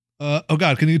Oh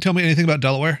God, can you tell me anything about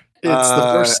Delaware? It's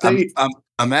the first state.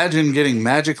 Imagine getting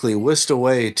magically whisked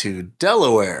away to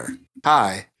Delaware.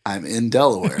 Hi, I'm in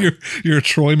Delaware. You're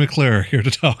Troy McClure here to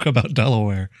talk about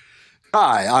Delaware.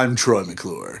 Hi, I'm Troy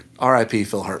McClure. R.I.P.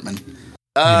 Phil Hartman.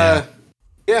 Yeah,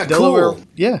 Delaware. Cool.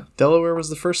 Yeah, Delaware was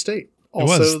the first state.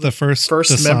 Also, it was the first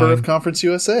member of Conference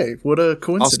USA. What a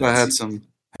coincidence! Also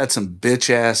had some bitch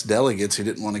ass delegates who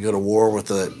didn't want to go to war with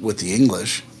the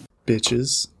English.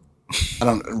 Bitches. I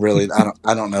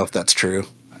don't know if that's true.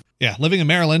 Yeah, living in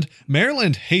Maryland.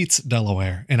 Maryland hates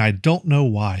Delaware, and I don't know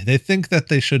why. They think that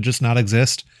they should just not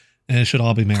exist, and it should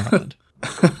all be Maryland.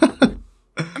 I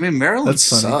mean, Maryland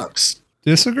sucks.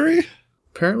 Disagree?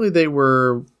 Apparently, they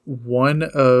were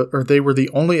the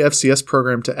only FCS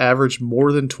program to average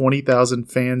more than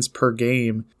 20,000 fans per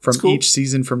game from each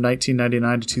season from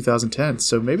 1999 to 2010.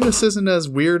 So maybe this isn't as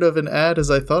weird of an ad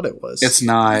as I thought it was. It's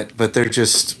not, but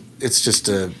that's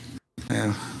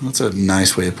a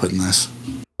nice way of putting this.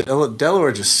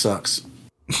 Delaware just sucks.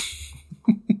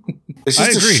 It's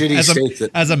just a shitty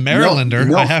state. As a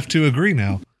Marylander, I have to agree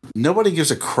now. Nobody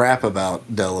gives a crap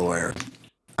about Delaware.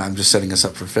 I'm just setting us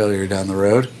up for failure down the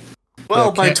road.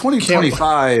 Well, by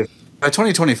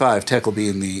 2025, Tech will be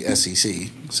in the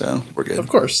SEC, so we're good. Of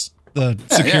course, the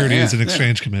Securities and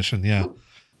Exchange Commission. Yeah,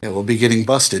 we'll be getting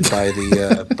busted by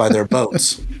by their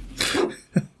boats.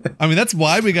 I mean, that's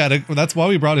why we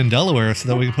brought in Delaware, so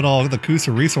that we can put all the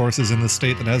Coosa resources in the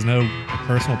state that has no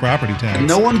personal property tax.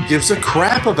 No one gives a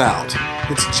crap about.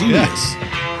 It's genius. Yeah.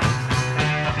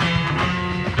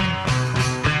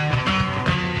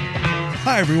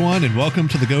 Hi, everyone, and welcome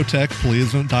to the Go Tech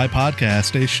Please Don't Die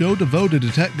podcast, a show devoted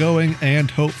to tech going and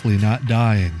hopefully not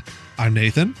dying. I'm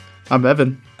Nathan. I'm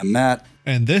Evan. I'm Matt.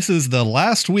 And this is the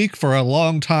last week for a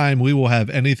long time we will have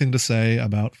anything to say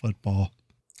about football.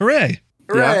 Hooray!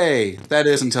 Hooray! Yeah. That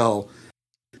is until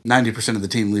 90% of the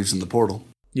team leaves in the portal.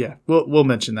 Yeah, we'll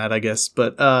mention that, I guess.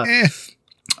 But I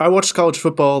watched college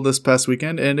football this past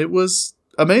weekend, and it was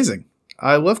amazing.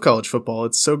 I love college football.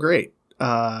 It's so great.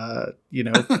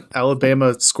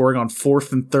 Alabama scoring on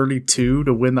 4th and 32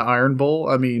 to win the Iron Bowl.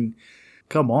 I mean,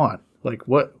 come on. Like,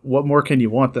 what more can you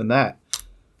want than that?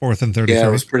 4th and 33. Yeah,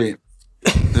 it was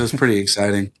pretty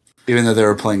exciting, even though they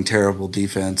were playing terrible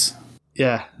defense.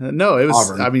 Yeah, no, it was,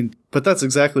 Auburn. I mean, but that's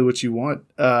exactly what you want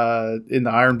in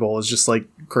the Iron Bowl is just like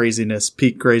craziness,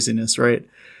 peak craziness, right?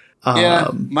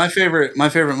 My favorite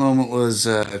moment was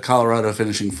Colorado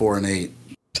finishing 4-8.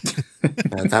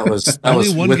 That was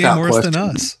only one game worse question. than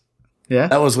us. Yeah,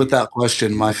 that was without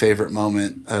question my favorite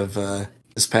moment of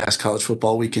this past college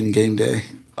football weekend game day.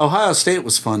 Ohio State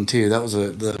was fun too. That was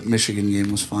the Michigan game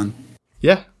was fun.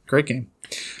 Yeah, great game.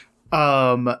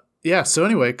 Yeah. So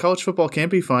anyway, college football can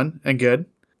be fun and good,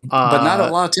 but not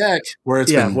at La Tech, where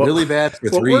it's been really bad for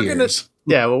 3 years.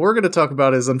 What we're going to talk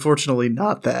about is unfortunately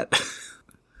not that.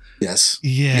 Yes.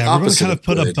 Yeah, we're going to kind of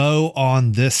put a bow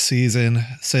on this season,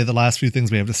 say the last few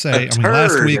things we have to say. I mean,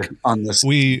 last week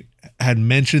we had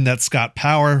mentioned that Scott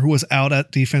Power, who was out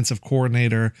at defensive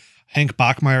coordinator, Hank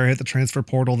Bachmeier hit the transfer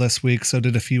portal this week, so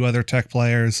did a few other Tech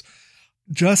players.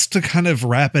 Just to kind of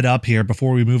wrap it up here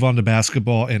before we move on to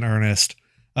basketball in earnest.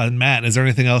 Matt, is there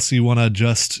anything else you want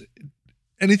to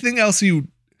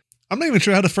I'm not even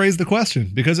sure how to phrase the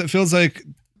question because it feels like.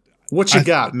 What you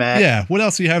got, Matt? Yeah. What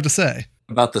else do you have to say?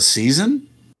 About the season?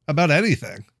 About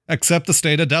anything except the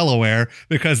state of Delaware,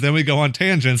 because then we go on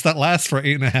tangents that last for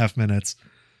 8.5 minutes.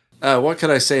 What could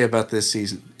I say about this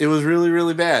season? It was really,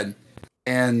 really bad.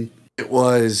 And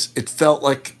it felt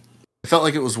like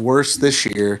it was worse this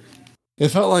year. It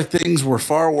felt like things were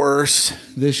far worse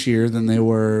this year than they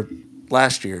were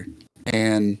last year.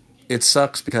 And it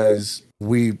sucks because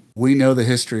we know the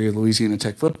history of Louisiana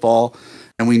Tech football,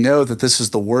 and we know that this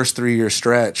is the worst 3-year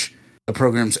stretch the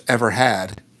program's ever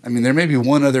had. I mean, there may be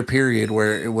one other period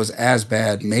where it was as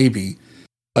bad, maybe,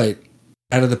 but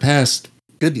out of the past,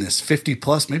 goodness, 50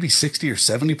 plus, maybe 60 or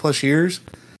 70 plus years,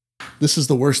 this is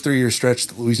the worst 3-year stretch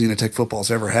that Louisiana Tech football's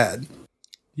ever had.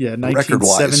 Yeah,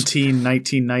 1917,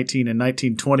 1919, and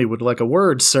 1920 would like a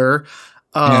word, sir.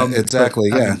 Yeah, exactly.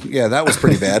 Yeah, that was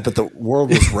pretty bad, but the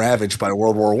world was ravaged by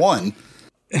World War I.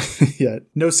 Yeah,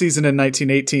 no season in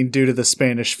 1918 due to the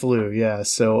Spanish flu. Yeah,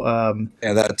 so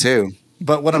yeah, that too.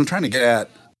 But what I'm trying to get at,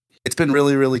 it's been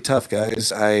really, really tough,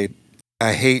 guys. I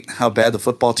hate how bad the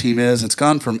football team is. It's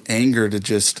gone from anger to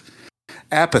just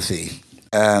apathy.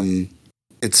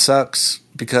 It sucks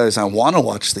because I want to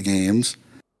watch the games,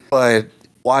 but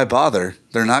why bother?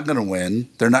 They're not going to win.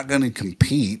 They're not going to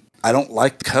compete. I don't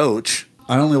like the coach.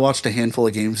 I only watched a handful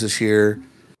of games this year.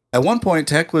 At one point,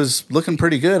 Tech was looking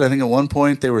pretty good. I think at one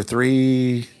point they were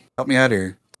 3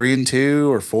 and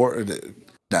 2 or 4.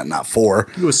 not 4.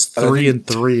 It was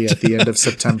 3-3 at the end of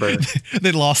September.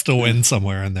 They lost a win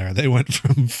somewhere in there. They went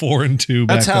from 4-2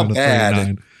 back down to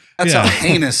 3-9. That's how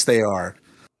heinous they are.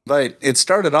 But it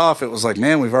started off, it was like,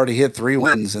 man, we've already hit 3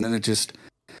 wins, and then it just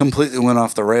completely went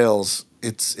off the rails.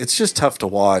 It's just tough to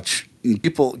watch.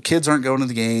 Kids aren't going to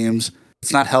the games.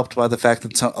 It's not helped by the fact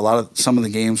that some of the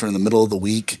games are in the middle of the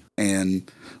week,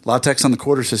 and La Tech's on the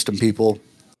quarter system, people.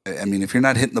 I mean, if you're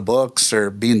not hitting the books or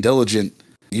being diligent,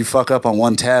 you fuck up on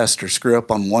one test or screw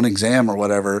up on one exam or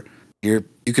whatever, you're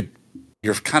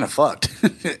kind of fucked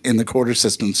in the quarter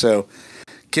system. So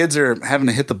kids are having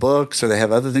to hit the books, or they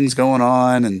have other things going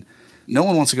on, and no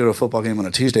one wants to go to a football game on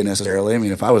a Tuesday necessarily. I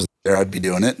mean, if I was there, I'd be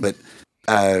doing it, but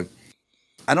I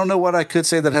don't know what I could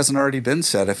say that hasn't already been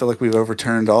said. I feel like we've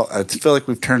turned all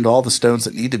the stones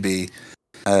that need to be.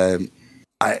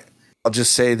 I'll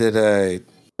just say that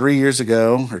 3 years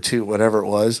ago or 2, whatever it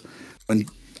was, when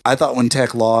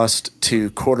Tech lost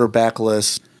to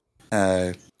quarterbackless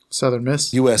Southern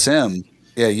Miss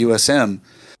USM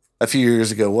a few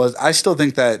years ago, I still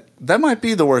think that might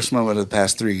be the worst moment of the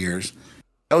past 3 years.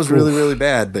 That was really, really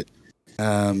bad. But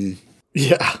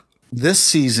this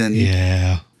season,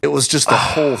 it was just the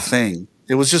whole thing.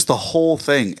 It was just the whole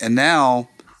thing. And now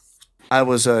I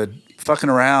was fucking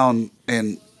around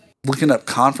and looking up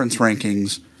conference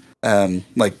rankings,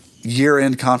 like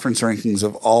year-end conference rankings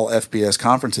of all FBS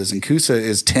conferences, and Coosa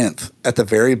is 10th at the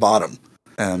very bottom,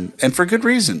 and for good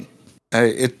reason.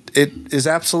 It is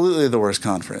absolutely the worst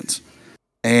conference.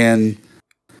 And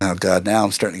oh god, now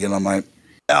I'm starting to get on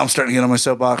my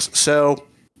soapbox. So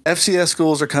FCS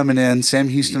schools are coming in. Sam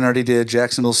Houston already did.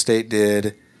 Jacksonville State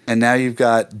did. And now you've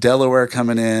got Delaware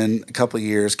coming in a couple of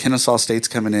years. Kennesaw State's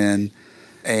coming in.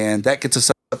 And that gets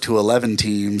us up to 11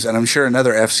 teams. And I'm sure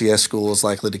another FCS school is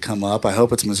likely to come up. I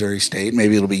hope it's Missouri State.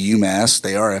 Maybe it'll be UMass.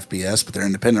 They are FBS, but they're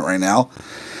independent right now.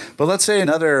 But let's say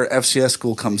another FCS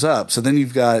school comes up. So then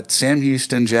you've got Sam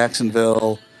Houston,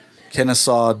 Jacksonville,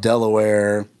 Kennesaw,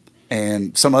 Delaware,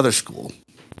 and some other school.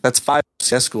 That's 5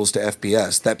 FCS schools to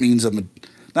FBS. That means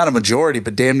not a majority,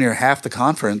 but damn near half the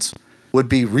conference would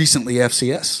be recently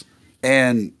FCS.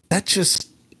 And that just,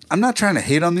 I'm not trying to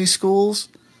hate on these schools,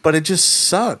 but it just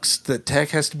sucks that Tech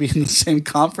has to be in the same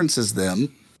conference as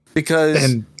them, because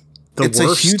and the it's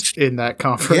worst a huge in that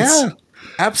conference. Yeah,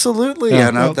 absolutely. Yeah,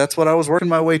 and that's what I was working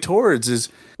my way towards.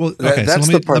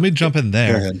 Let me jump in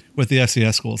there with the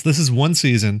FCS schools. This is one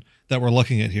season that we're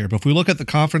looking at here. But if we look at the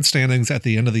conference standings at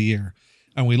the end of the year,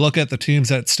 and we look at the teams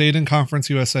that stayed in Conference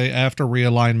USA after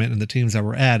realignment and the teams that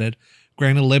were added,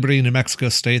 Granted, Liberty and New Mexico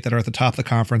State that are at the top of the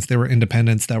conference, they were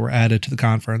independents that were added to the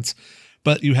conference.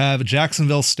 But you have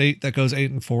Jacksonville State that goes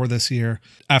 8-4 this year.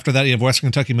 After that, you have Western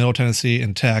Kentucky, Middle Tennessee,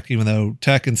 and Tech, even though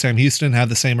Tech and Sam Houston have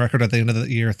the same record at the end of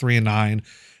the year, 3-9,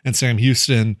 and Sam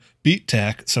Houston beat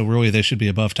Tech. So really they should be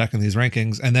above Tech in these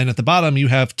rankings. And then at the bottom, you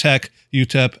have Tech,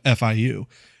 UTEP, FIU.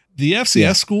 The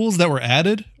FCS schools that were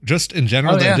added, just in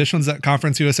general, the additions that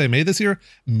Conference USA made this year,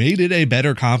 made it a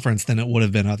better conference than it would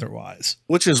have been otherwise.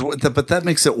 But that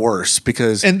makes it worse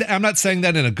because... And I'm not saying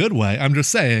that in a good way. I'm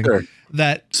just saying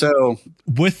that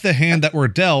with the hand that were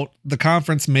dealt, the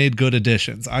conference made good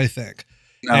additions, I think.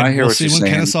 No, I hear we'll what see you're when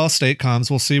saying. Kennesaw State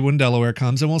comes. We'll see when Delaware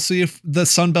comes. And we'll see if the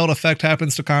Sun Belt effect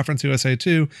happens to Conference USA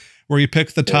too, where you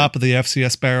pick the top of the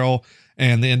FCS barrel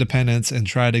and the independents and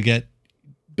try to get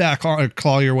back or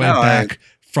claw your way back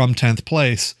from 10th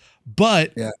place.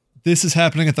 But this is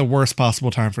happening at the worst possible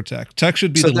time for Tech. Tech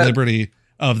should be Liberty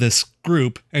of this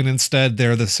group, and instead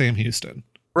they're the Sam Houston.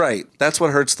 Right. That's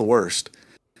what hurts the worst.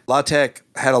 La Tech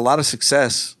had a lot of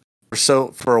success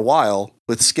for a while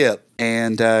with Skip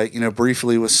and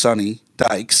briefly with Sonny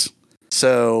Dykes.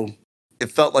 So it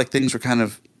felt like things were kind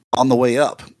of on the way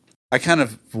up.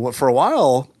 For a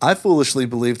while, I foolishly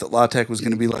believed that La Tech was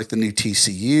going to be like the new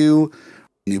TCU,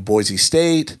 new Boise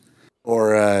State,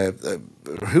 or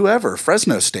whoever,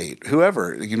 Fresno State,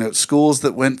 whoever, schools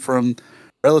that went from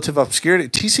relative obscurity.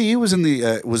 TCU was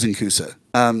in Coosa.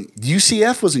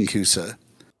 UCF was in Coosa.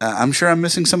 I'm sure I'm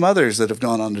missing some others that have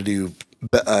gone on to do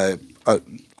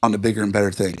on to bigger and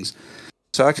better things.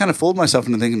 So I kind of fooled myself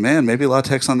into thinking, man, maybe La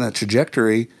Tech's on that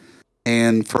trajectory.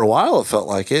 And for a while it felt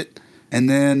like it. And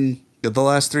then the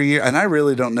last 3 years, and I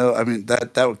really don't know. I mean,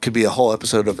 that could be a whole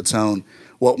episode of its own.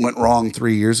 What went wrong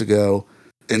 3 years ago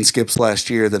in Skip's last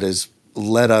year that has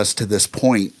led us to this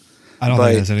point. I don't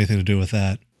think it has anything to do with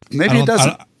that. Maybe it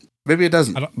doesn't. Maybe it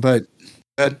doesn't. But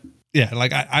yeah,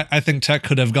 like I think Tech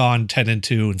could have gone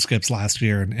 10-2 in Skip's last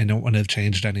year and it wouldn't have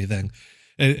changed anything.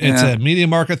 It's a media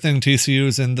market thing. TCU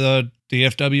is in the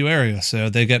DFW area, so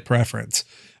they get preference.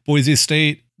 Boise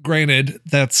State, Granted,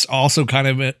 that's also kind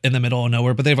of in the middle of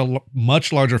nowhere, but they have a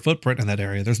much larger footprint in that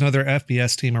area. There's no other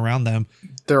FBS team around them,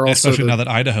 especially now that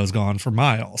Idaho's gone for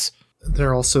miles.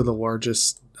 They're also the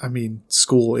largest,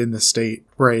 school in the state,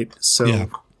 right? So, yeah.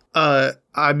 I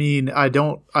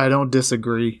don't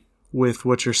disagree with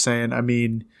what you're saying.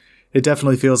 It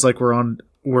definitely feels like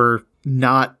we're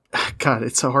not. God,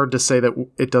 it's hard to say that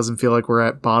it doesn't feel like we're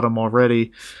at bottom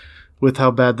already with how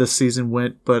bad this season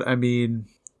went. But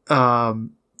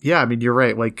you're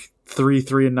right. Like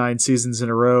 3-9 seasons in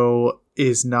a row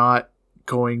is not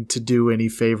going to do any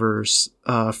favors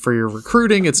for your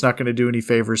recruiting. It's not going to do any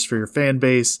favors for your fan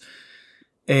base.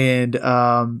 And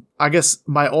I guess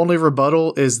my only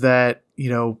rebuttal is that,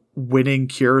 winning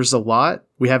cures a lot.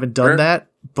 We haven't done that,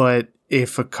 but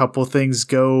if a couple things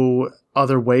go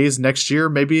other ways next year,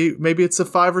 maybe it's a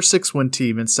 5 or 6 win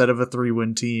team instead of a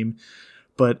 3-win team.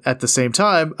 But at the same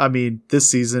time, this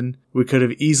season we could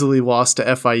have easily lost to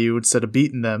FIU instead of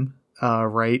beating them,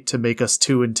 right, to make us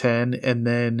 2-10. And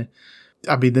then,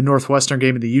 the Northwestern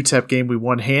game and the UTEP game we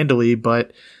won handily,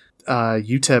 but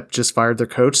UTEP just fired their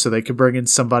coach so they could bring in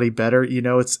somebody better.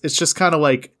 It's just kind of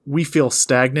like we feel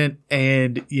stagnant,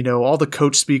 and all the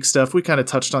coach speak stuff. We kind of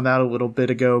touched on that a little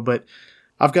bit ago, but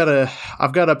I've got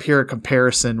up here a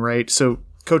comparison, right? So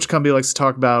Coach Cumbie likes to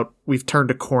talk about we've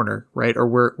turned a corner, right? Or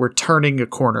we're turning a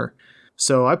corner.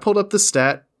 So I pulled up the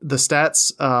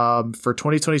stats for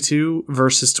 2022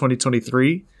 versus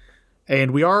 2023,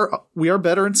 and we are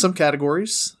better in some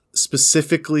categories.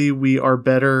 Specifically, we are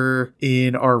better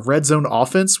in our red zone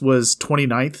offense was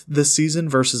 29th this season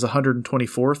versus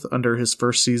 124th under his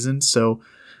first season. So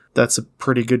that's a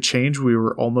pretty good change. We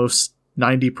were almost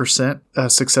 90%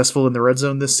 successful in the red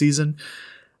zone this season.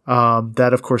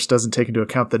 That, of course, doesn't take into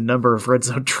account the number of red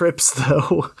zone trips,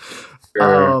 though.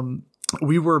 Sure.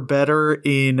 We were better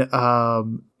in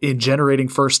generating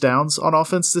first downs on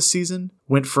offense this season.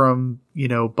 Went from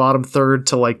bottom third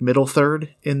to like middle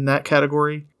third in that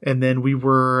category, and then we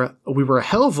were a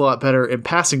hell of a lot better in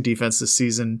passing defense this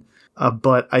season.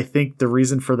 But I think the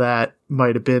reason for that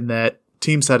might have been that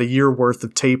teams had a year worth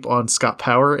of tape on Scott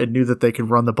Power and knew that they could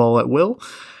run the ball at will.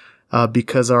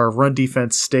 Because our run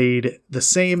defense stayed the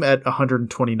same at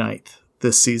 129th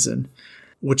this season,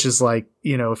 which is like,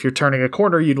 if you're turning a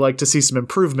corner, you'd like to see some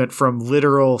improvement from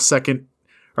literal second,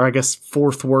 or I guess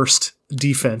fourth worst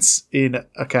defense in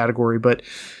a category. But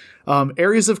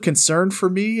areas of concern for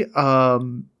me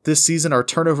this season, our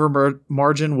turnover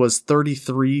margin was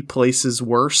 33 places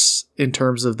worse in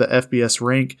terms of the FBS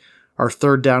rank. Our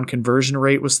third down conversion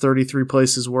rate was 33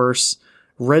 places worse.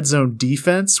 Red zone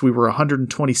defense, we were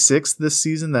 126th this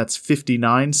season. That's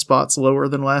 59 spots lower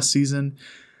than last season.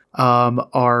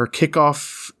 Our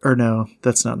kickoff, or no,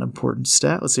 that's not an important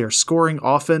stat. Let's see, our scoring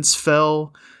offense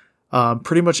fell.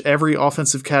 Pretty much every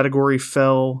offensive category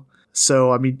fell.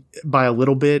 So, by a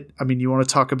little bit. You want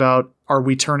to talk about, are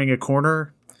we turning a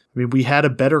corner? We had a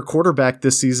better quarterback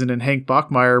this season in Hank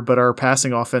Bachmeier, but our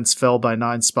passing offense fell by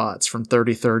 9 spots from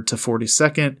 33rd to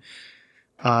 42nd.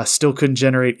 Still couldn't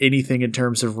generate anything in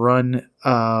terms of run,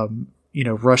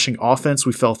 rushing offense.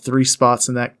 We fell 3 spots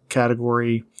in that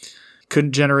category.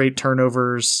 Couldn't generate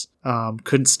turnovers.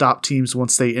 Couldn't stop teams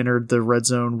once they entered the red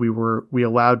zone. We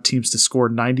allowed teams to score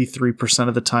 93%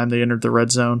 of the time they entered the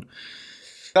red zone.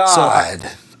 God. So,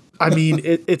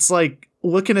 it's like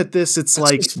looking at this. It's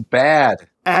like bad.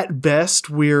 At best,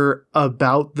 we're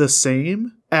about the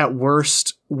same. At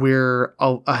worst, we're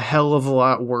a hell of a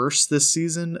lot worse this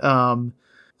season.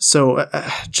 So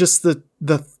just the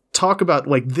talk about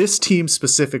like this team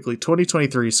specifically,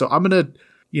 2023. So I'm going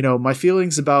to, my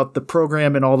feelings about the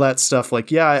program and all that stuff. Like,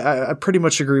 yeah, I pretty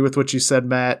much agree with what you said,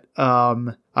 Matt. I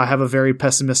have a very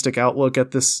pessimistic outlook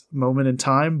at this moment in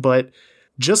time, but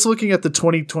just looking at the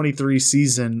 2023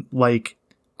 season, like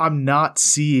I'm not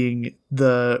seeing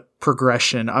the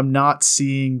progression. I'm not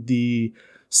seeing the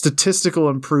statistical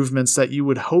improvements that you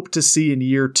would hope to see in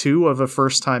year 2 of a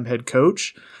first-time head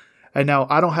coach. And now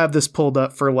I don't have this pulled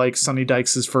up for like Sonny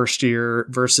Dykes' first year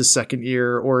versus second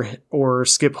year or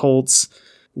Skip Holtz,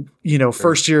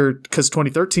 first year, because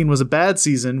 2013 was a bad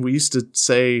season. We used to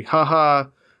say, haha,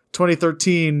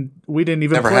 2013, we didn't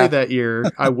even play that year.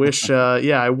 I wish,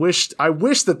 I wish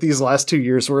that these last 2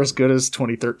 years were as good as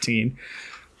 2013.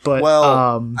 But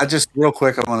I just real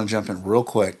quick, I want to jump in real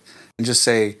quick and just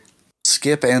say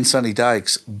Skip and Sonny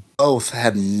Dykes both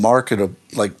had marked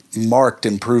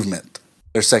improvement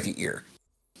their second year.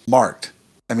 Marked.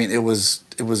 It was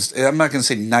I'm not going to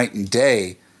say night and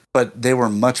day, but they were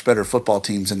much better football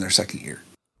teams in their second year.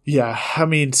 Yeah.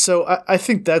 So I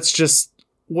think that's just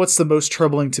what's the most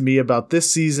troubling to me about this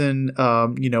season,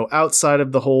 outside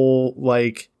of the whole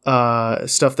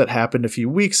stuff that happened a few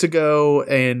weeks ago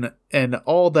and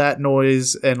all that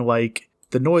noise and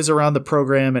the noise around the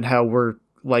program and how we're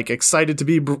excited to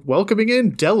be welcoming in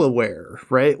Delaware,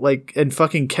 right? And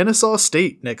fucking Kennesaw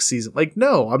State next season.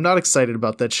 No, I'm not excited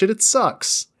about that shit. It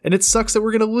sucks. And it sucks that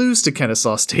we're going to lose to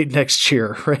Kennesaw State next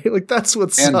year, right? That's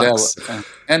what sucks.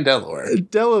 And Delaware.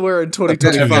 Delaware in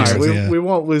 2025. We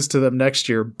won't lose to them next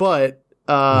year, but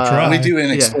we do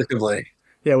inexplicably.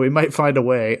 Yeah, we might find a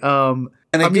way. And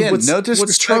again, no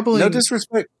disrespect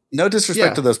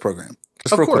to those programs.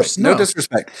 Just real quick. No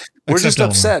disrespect. We're just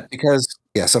upset because,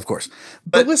 yes, of course.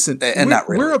 But listen,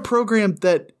 we're a program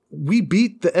that we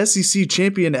beat the SEC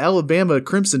champion Alabama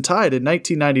Crimson Tide in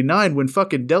 1999 when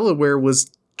fucking Delaware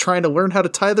was trying to learn how to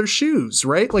tie their shoes,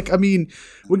 right? When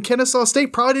Kennesaw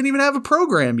State probably didn't even have a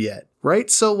program yet, right?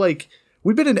 So,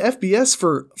 we've been in FBS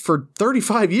for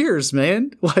 35 years,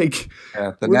 man.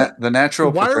 The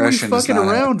natural why progression. Why are we fucking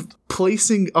around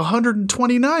placing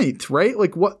 129th, right?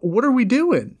 What are we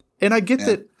doing? And I get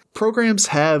that programs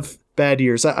have bad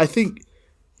years. I think,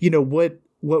 what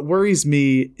worries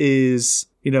me is,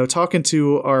 talking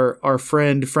to our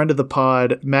friend of the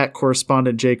pod, Matt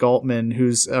correspondent Jake Altman,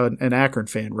 who's an Akron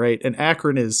fan, right? And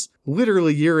Akron is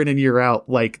literally year in and year out,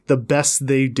 the best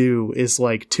they do is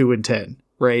 2-10,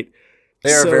 right?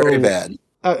 They are very bad.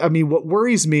 I mean, what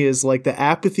worries me is the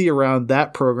apathy around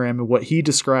that program, and what he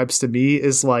describes to me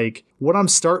is what I'm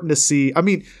starting to see. I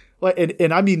mean,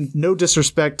 and I mean, no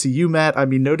disrespect to you, Matt. I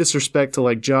mean, no disrespect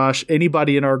to Josh,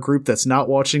 anybody in our group that's not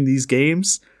watching these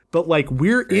games, but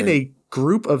we're in a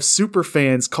group of super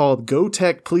fans called Go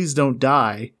Tech Please Don't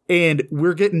Die, and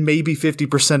we're getting maybe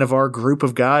 50% of our group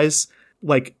of guys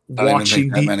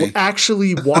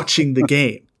actually watching the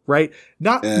game, right?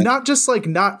 Not just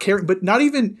not caring, but not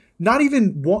even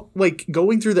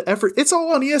going through the effort. It's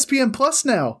all on ESPN Plus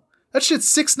now. That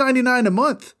shit's $6.99 a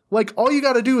month. All you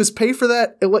got to do is pay for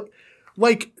that.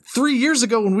 3 years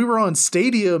ago when we were on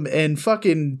Stadium and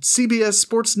fucking CBS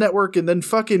Sports Network and then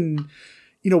fucking,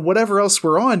 whatever else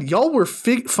we're on, y'all were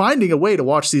finding a way to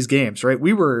watch these games, right?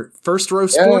 We were first row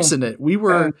sports in it. We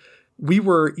were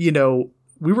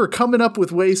coming up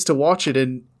with ways to watch it.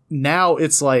 And now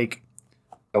it's I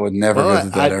would never go through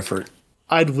that effort.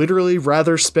 I'd literally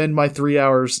rather spend my 3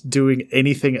 hours doing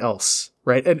anything else,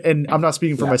 right? And I'm not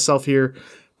speaking for myself here,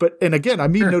 and again, I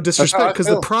mean no disrespect, because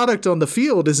the product on the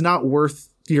field is not worth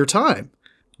your time.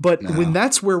 But when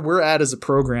that's where we're at as a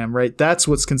program, right? That's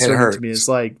what's concerning to me. Is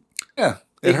it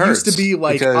used to be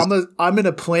I'm going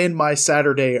to plan my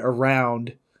Saturday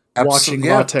around watching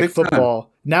La Tech football.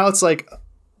 Time. Now it's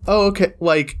oh, okay,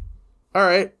 all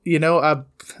right,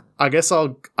 I guess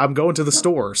I'm going to the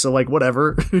store. So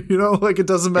whatever, it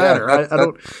doesn't matter. I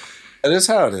don't. That is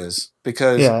how it is,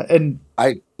 because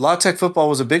La Tech football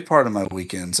was a big part of my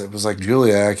weekends. It was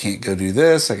Julia, I can't go do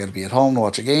this. I got to be at home to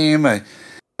watch a game. It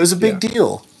was a big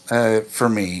deal for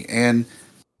me, and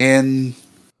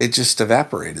it just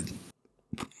evaporated.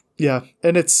 Yeah,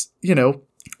 and it's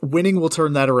winning will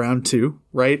turn that around too,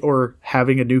 right? Or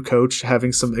having a new coach,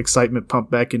 having some excitement pumped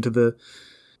back into the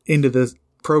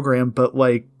program, but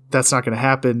that's not going to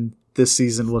happen this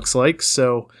season, looks like.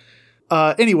 So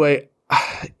anyway,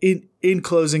 in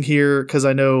closing here, because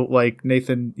I know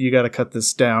Nathan, you got to cut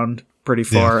this down pretty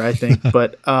far, I think.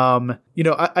 But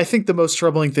I think the most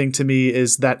troubling thing to me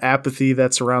is that apathy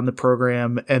that's around the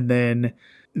program, and then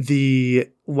the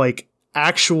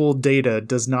actual data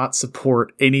does not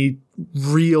support any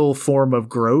real form of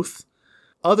growth,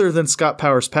 other than Scott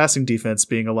Powers' passing defense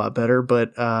being a lot better.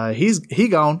 But he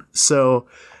gone. So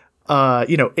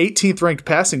 18th ranked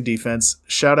passing defense,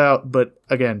 shout out. But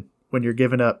again, when you're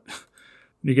giving up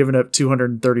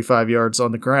 235 yards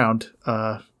on the ground,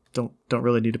 don't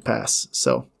really need to pass.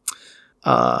 So,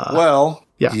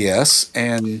 yes,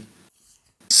 and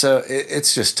so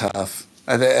it's just tough.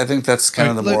 I think that's kind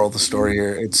of the moral of the story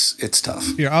here. It's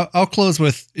tough. Here, I'll close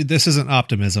with, this isn't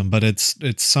optimism, but it's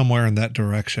somewhere in that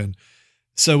direction.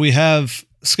 So we have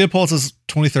Skip Holtz's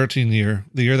 2013 year,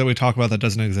 the year that we talk about that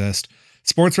doesn't exist.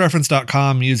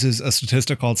 SportsReference.com uses a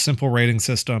statistic called simple rating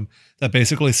system that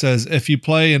basically says if you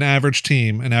play an average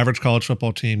team, an average college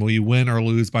football team, will you win or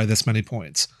lose by this many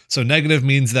points? So negative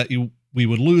means that we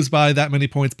would lose by that many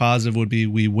points. Positive would be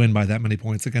we win by that many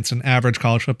points against an average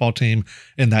college football team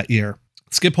in that year.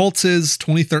 Skip Holtz's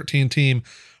 2013 team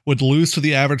would lose to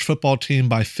the average football team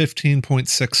by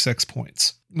 15.66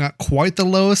 points. Not quite the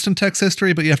lowest in Tech's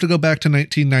history, but you have to go back to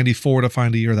 1994 to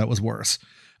find a year that was worse,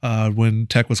 when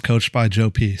Tech was coached by Joe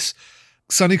Peace.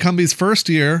 Sonny Cumbie's first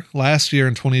year, last year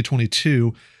in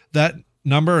 2022, that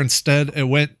number instead, it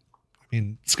went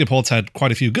mean, Skip Holtz had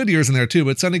quite a few good years in there too,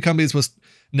 but Sonny Cumbie's was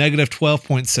negative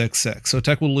 12.66. So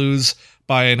Tech will lose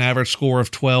by an average score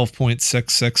of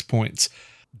 12.66 points.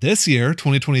 This year,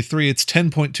 2023, it's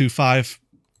 10.25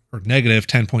 or negative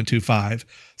 10.25.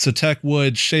 So Tech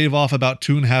would shave off about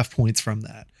 2.5 points from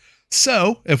that.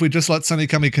 So if we just let Sonny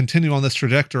Cumbie continue on this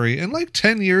trajectory, in like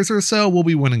 10 years or so, we'll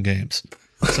be winning games.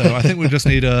 So I think we just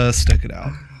need to stick it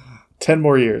out. 10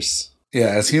 more years. Yeah,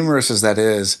 as humorous as that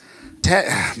is,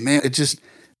 man, it's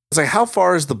like, how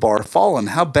far is the bar fallen?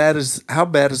 How bad is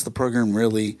the program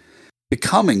really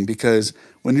becoming? Because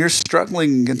when you're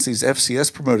struggling against these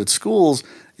FCS promoted schools,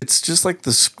 it's just like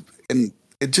and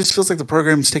it just feels like the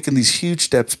program's taking these huge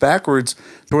steps backwards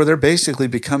to where they're basically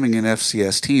becoming an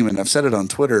FCS team. And I've said it on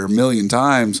Twitter a million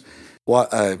times,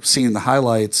 seeing the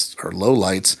highlights or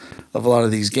lowlights of a lot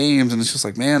of these games, and it's just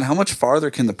like, man, how much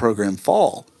farther can the program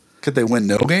fall? Could they win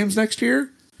no games next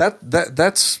year?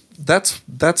 That's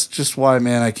just why,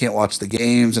 man, I can't watch the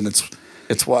games, and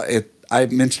it's why I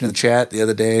mentioned in the chat the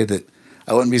other day that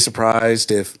I wouldn't be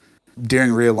surprised if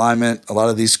during realignment a lot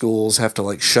of these schools have to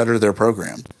like shutter their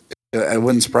program. It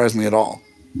wouldn't surprise me at all,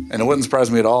 and it wouldn't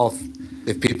surprise me at all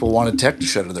if people wanted Tech to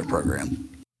shutter their program.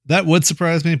 That would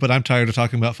surprise me, but I'm tired of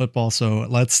talking about football, so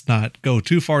let's not go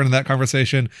too far into that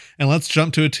conversation, and let's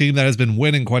jump to a team that has been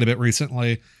winning quite a bit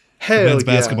recently. The men's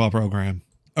basketball program.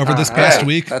 Over this past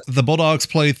week, the Bulldogs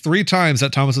played 3 times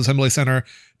at Thomas Assembly Center,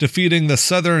 defeating the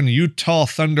Southern Utah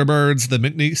Thunderbirds, the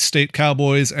McNeese State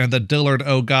Cowboys, and the Dillard.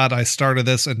 Oh God, I started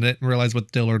this and didn't realize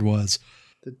what Dillard was.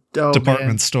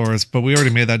 Department stores, but we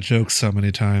already made that joke so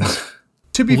many times.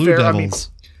 To be fair, Devils.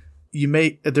 I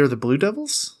mean, they're the Blue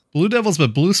Devils? Blue Devils,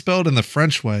 but blue spelled in the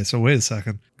French way. So wait a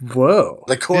second. Whoa.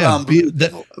 The Cordon Bleu.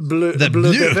 The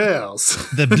Bleu Devils.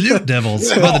 The Blue Devils.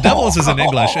 Well, the Devils is in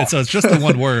English, and so it's just the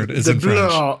one word is in French.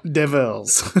 The Blue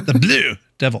Devils. The Blue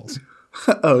Devils.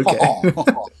 Okay.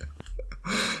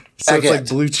 So it's like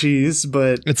blue cheese,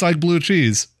 but... It's like blue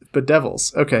cheese. But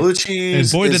Devils. Okay. Blue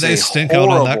cheese. And boy, did they stink out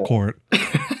on that court.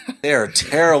 They're a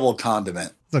terrible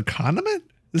condiment. A condiment?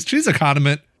 Is cheese a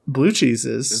condiment? Blue cheese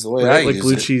is the way I use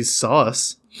blue it. cheese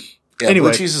sauce. Yeah, anyway.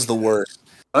 Blue cheese is the worst.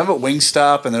 I'm at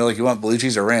Wingstop and they're like, "You want blue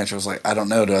cheese or ranch?" I was like, "I don't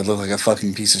know. Do I look like a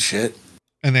fucking piece of shit?"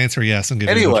 And they answer yes and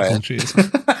give you blue cheese.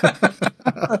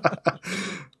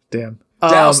 Damn.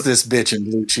 Douse this bitch in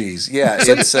blue cheese. Yeah,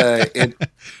 it's been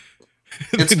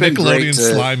Nickelodeon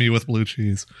slimy with blue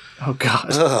cheese. Oh God.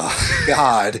 Oh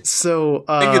God. So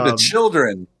think of the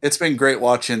children. It's been great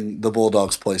watching the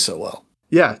Bulldogs play so well.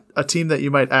 Yeah, a team that you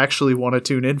might actually want to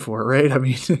tune in for, right? I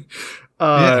mean, and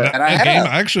a game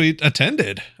I actually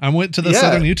attended. I went to the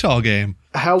Southern Utah game.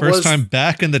 First time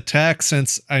back in the Tech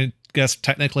since, I guess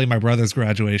technically my brother's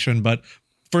graduation, but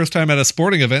first time at a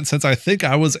sporting event since I think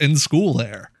I was in school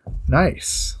there.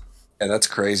 Nice. Yeah, that's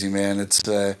crazy, man. It's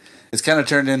kind of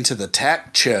turned into the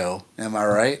Tack Show. Am I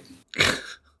right?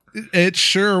 It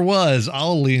sure was.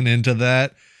 I'll lean into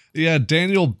that. Yeah,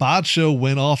 Daniel Baccio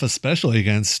went off especially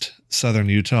against Southern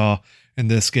Utah in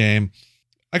this game.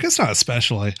 I guess not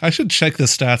especially. I should check the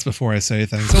stats before I say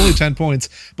things. Only 10 points,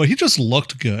 but he just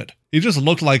looked good. He just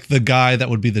looked like the guy that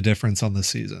would be the difference on this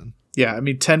season. Yeah, I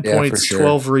mean, 10 points, sure.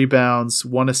 12 rebounds,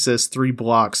 1 assist, 3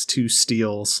 blocks, 2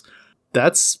 steals.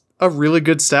 That's a really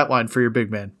good stat line for your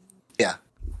big man. Yeah,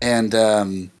 and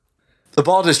the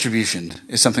ball distribution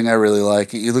is something I really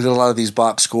like. You look at a lot of these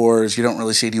box scores, you don't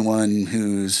really see anyone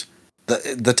who's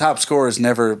the top scorer is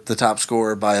never the top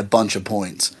scorer by a bunch of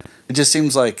points. It just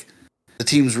seems like the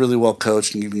team's really well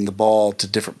coached and giving the ball to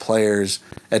different players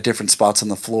at different spots on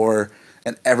the floor,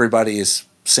 and everybody is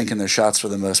sinking their shots for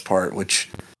the most part, which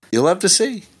you'll love to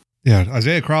see. Yeah,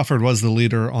 Isaiah Crawford was the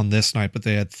leader on this night, but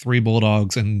they had 3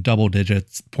 Bulldogs and double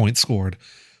digits points scored.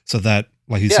 So that,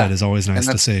 like you said, is always nice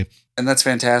to see. And that's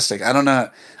fantastic. I don't know.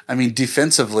 I mean,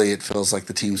 defensively, it feels like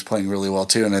the team's playing really well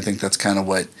too, and I think that's kind of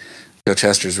what Coach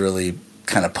Hester's really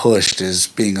kind of pushed, is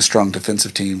being a strong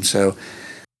defensive team. So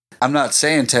I'm not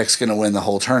saying Tech's going to win the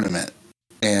whole tournament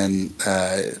and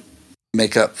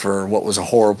make up for what was a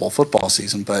horrible football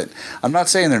season, but I'm not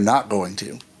saying they're not going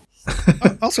to.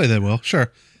 I'll say they will.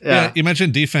 Sure. Yeah. You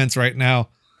mentioned defense right now.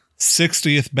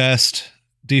 60th best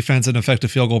defense and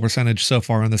effective field goal percentage so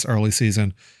far in this early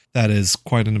season. That is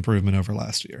quite an improvement over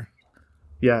last year.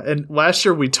 Yeah, and last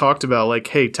year we talked about, like,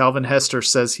 hey, Talvin Hester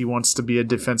says he wants to be a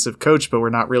defensive coach, but we're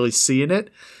not really seeing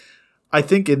it. I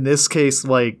think in this case,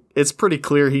 like, it's pretty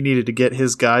clear he needed to get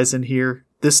his guys in here.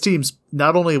 This team's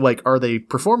not only, like, are they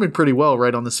performing pretty well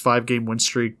right on this 5-game win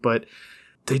streak, but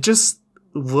they just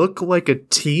look like a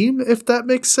team, if that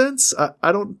makes sense.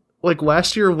 I don't, like,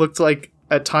 last year looked like,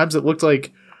 at times it looked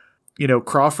like, you know,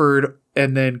 Crawford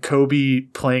and then Kobe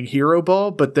playing hero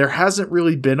ball, but there hasn't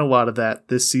really been a lot of that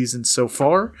this season so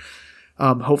far.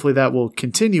 Hopefully that will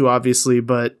continue, obviously,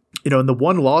 but and the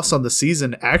one loss on the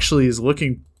season actually is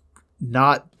looking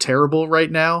not terrible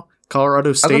right now.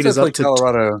 Colorado State is up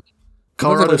to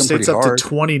Colorado State's up to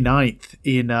 29th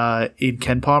in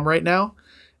KenPom right now,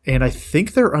 and I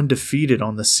think they're undefeated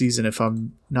on the season if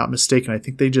I'm not mistaken. I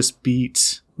think they just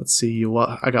beat. Let's see.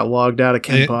 I got logged out of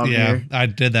KenPom here. I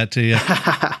did that to you.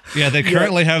 Yeah, they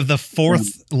currently have the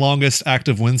fourth longest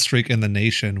active win streak in the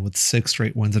nation with 6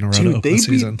 straight wins in a row. Dude, they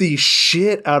beat the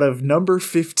shit out of number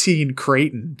 15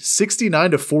 Creighton,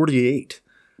 69-48.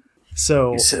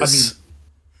 So Jesus.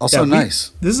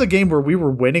 Nice. This is a game where we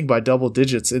were winning by double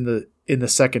digits in the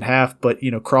second half, but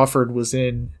Crawford was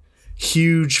in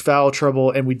huge foul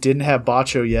trouble, and we didn't have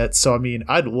Bacho yet. So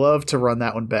I'd love to run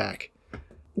that one back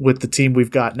with the team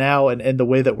we've got now and the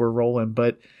way that we're rolling.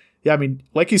 But yeah,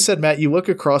 like you said, Matt, you look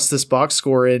across this box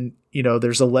score and,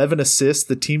 there's 11 assists.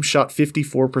 The team shot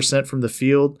 54% from the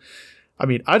field.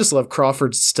 I just love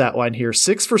Crawford's stat line here.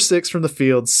 6 for 6 from the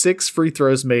field, 6 free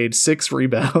throws made, 6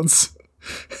 rebounds.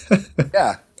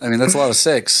 Yeah. That's a lot of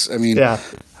 6. Yeah.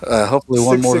 Hopefully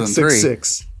one more than 3.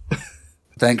 6.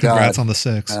 Thank Congrats God. On the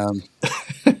 6.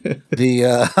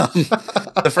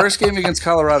 The first game against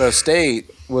Colorado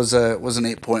State was an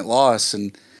 8-point loss,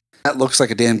 and that looks like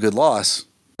a damn good loss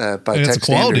by Tech standards. It's a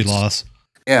quality loss.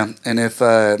 Yeah, and if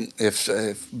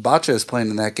Bacha is playing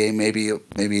in that game, maybe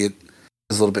it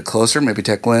is a little bit closer. Maybe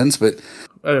Tech wins, but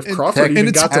if Crawford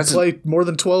even got to play more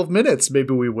than 12 minutes,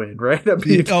 maybe we win, right?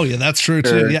 Oh yeah, that's true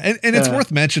too. Yeah, and it's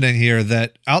worth mentioning here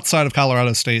that outside of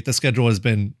Colorado State, the schedule has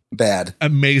been bad,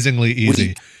 amazingly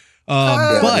easy.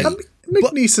 But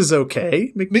McNeese is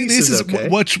okay. McNeese is okay.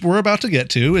 What we're about to get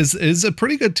to is a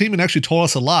pretty good team and actually told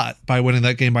us a lot by winning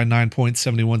that game by 9 points,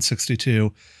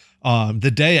 71-62.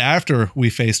 The day after we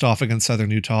faced off against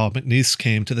Southern Utah, McNeese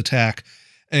came to the TAC.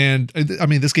 And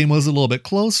this game was a little bit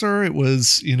closer. It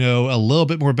was, a little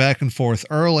bit more back and forth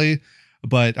early,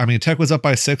 but Tech was up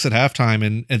by 6 at halftime.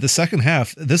 And at the second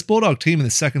half, this Bulldog team in the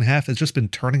second half has just been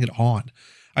turning it on.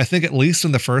 I think at least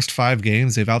in the first 5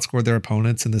 games, they've outscored their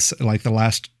opponents in this, like the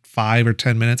last 5 or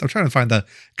 10 minutes. I'm trying to find the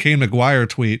Kane McGuire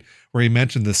tweet where he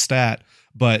mentioned this stat,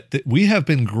 but we have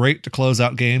been great to close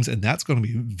out games. And that's going to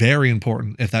be very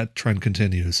important if that trend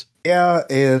continues. Yeah.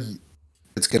 And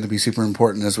it's going to be super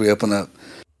important as we open up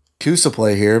CUSA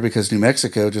play here because New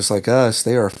Mexico, just like us,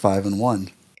 they are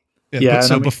 5-1. Yeah.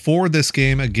 So before this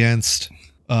game against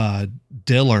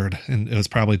Dillard, and it was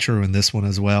probably true in this one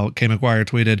as well, Kay McGuire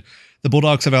tweeted, "The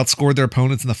Bulldogs have outscored their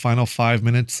opponents in the final 5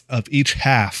 minutes of each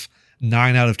half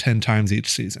 9 out of 10 times each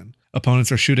season.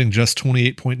 Opponents are shooting just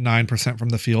 28.9% from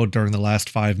the field during the last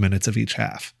 5 minutes of each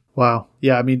half." Wow.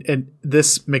 Yeah. And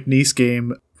this McNeese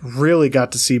game really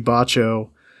got to see Bacho,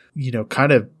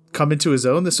 kind of come into his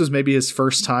own. This was maybe his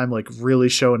first time really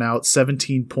showing out.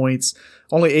 17 points,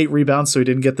 only 8 rebounds, so he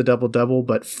didn't get the double-double,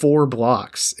 but 4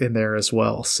 blocks in there as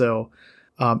well. So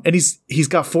and he's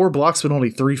got 4 blocks but only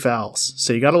 3 fouls.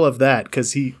 So you got to love that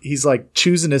because he's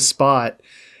choosing his spot,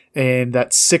 and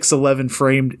that 6'11"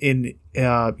 framed in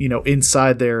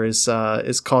inside there is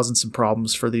causing some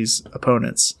problems for these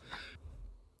opponents.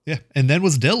 Yeah, and then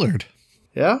was Dillard.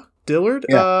 Yeah, Dillard.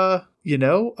 Yeah.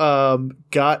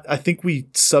 I think we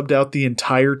subbed out the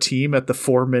entire team at the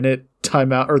 4-minute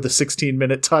timeout or the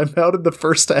 16-minute timeout in the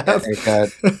first half.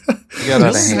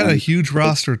 Dillard had a huge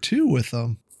roster too with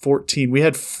them. 14. We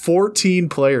had 14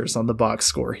 players on the box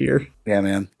score here. Yeah,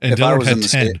 man. And Dillard had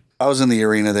 10. If I was in the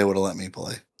arena, they would have let me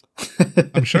play.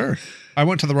 I'm sure. I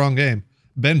went to the wrong game.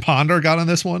 Ben Ponder got on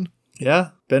this one. Yeah,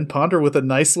 Ben Ponder with a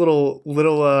nice little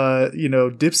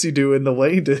dipsy-do in the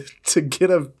lane to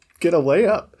get a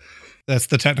layup. That's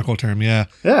the technical term, yeah.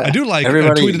 Yeah. I do I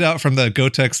tweeted out from the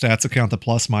GoTech stats account the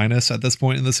plus minus at this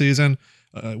point in the season,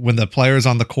 when the player's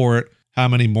on the court, how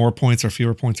many more points or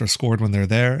fewer points are scored when they're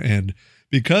there. And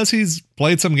because he's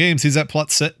played some games, he's at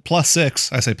plus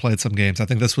 6. I say played some games. I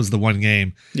think this was the one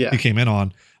game he came in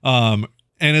on, and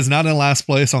is not in last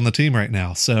place on the team right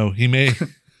now. So he may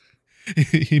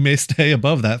he may stay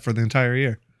above that for the entire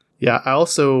year. Yeah, I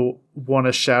also want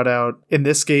to shout out in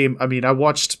this game. I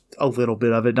watched a little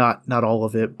bit of it, not all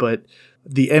of it, but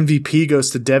the MVP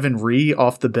goes to Devin Ree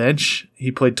off the bench.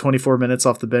 He played 24 minutes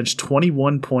off the bench,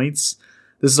 21 points.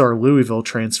 This is our Louisville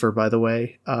transfer, by the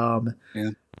way.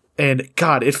 Yeah. And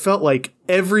God, it felt like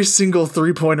every single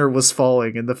 3-pointer was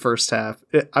falling in the first half.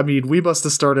 We must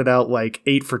have started out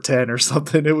 8 for 10 or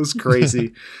something. It was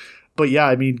crazy. But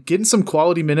yeah, getting some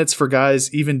quality minutes for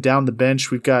guys even down the bench.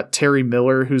 We've got Terry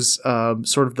Miller, who's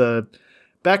sort of the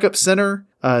backup center,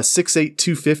 6'8",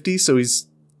 250. So he's,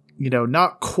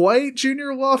 not quite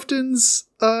Junior Lofton's,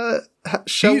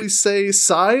 shall we say,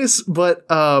 size, but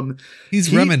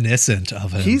he's reminiscent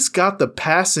of him. He's got the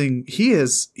passing. He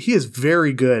is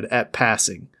very good at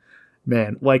passing,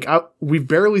 man. Like we've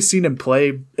barely seen him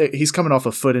play. He's coming off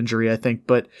a foot injury, I think,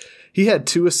 but he had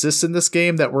 2 assists in this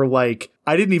game that were like,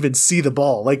 I didn't even see the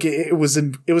ball. Like it was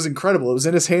incredible. It was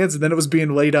in his hands and then it was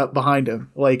being laid up behind him.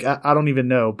 Like I don't even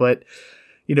know, but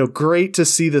great to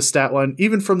see the stat line.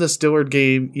 Even from this Dillard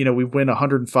game, we win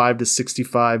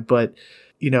 105-65, but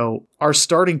our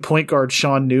starting point guard,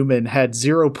 Sean Newman, had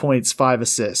 0 points, 5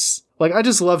 assists. Like, I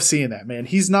just love seeing that, man.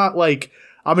 He's not like,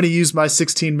 I'm going to use my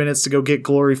 16 minutes to go get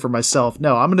glory for myself.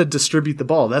 No, I'm going to distribute the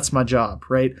ball. That's my job,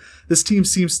 right? This team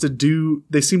seem to do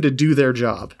their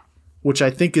job, which I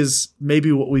think is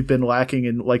maybe what we've been lacking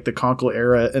in like the Conkle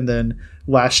era. And then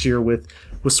last year with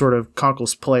sort of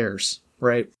Conkle's players.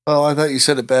 Right. Oh, I thought you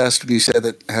said it best when you said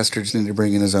that Hastridge needed to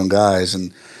bring in his own guys.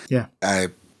 And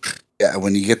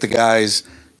when you get the guys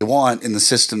you want in the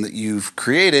system that you've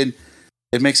created,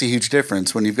 it makes a huge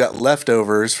difference. When you've got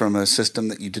leftovers from a system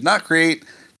that you did not create,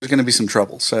 there's going to be some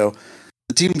trouble. So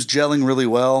the team's gelling really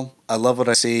well. I love what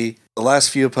I see. The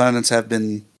last few opponents have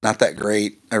been not that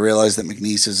great. I realize that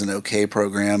McNeese is an okay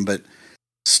program, but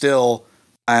still,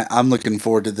 I'm looking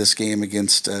forward to this game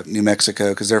against New Mexico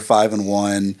because they're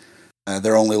 5-1.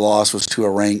 Their only loss was to a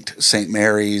ranked St.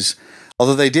 Mary's,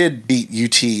 although they did beat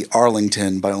UT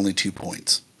Arlington by only 2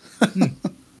 points.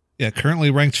 Yeah, currently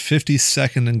ranked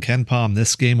 52nd in KenPom.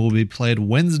 This game will be played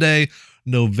Wednesday,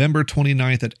 November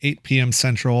 29th at 8 p.m.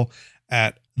 Central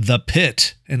at The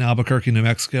Pit in Albuquerque, New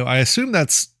Mexico. I assume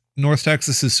that's North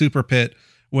Texas's Super Pit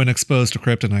when exposed to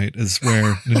kryptonite is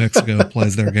where New Mexico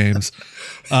plays their games.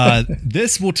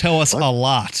 This will tell us a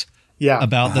lot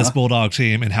about this Bulldog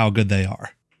team and how good they are.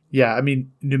 Yeah, I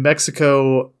mean, New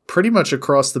Mexico pretty much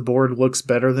across the board looks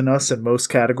better than us in most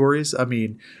categories. I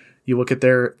mean, you look at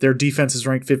their defense is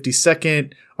ranked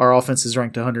 52nd, our offense is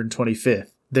ranked 125th.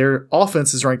 Their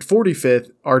offense is ranked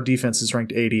 45th, our defense is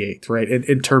ranked 88th, right?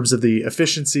 In terms of the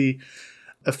efficiency,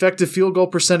 effective field goal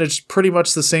percentage, pretty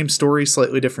much the same story,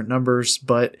 slightly different numbers,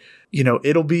 but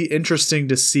it'll be interesting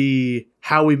to see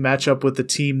how we match up with the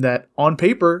team that on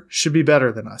paper should be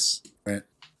better than us. Right.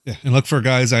 Yeah, and look for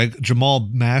guys like Jamal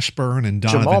Mashburn and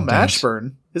Donovan Dent.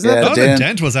 Mashburn? Is that Donovan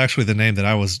Dent was actually the name that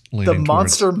I was leaning the towards.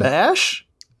 Monster Mash?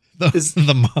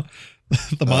 The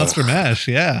Monster Mash,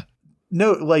 yeah.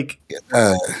 No, like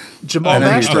Jamal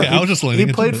Mashburn. Okay, I was just leaning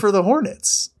he played into for the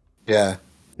Hornets. Yeah.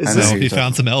 He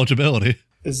found some eligibility.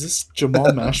 Is this Jamal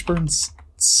Mashburn's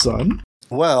son?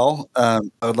 Well, I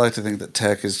would like to think that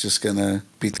Tech is just going to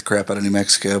beat the crap out of New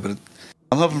Mexico, but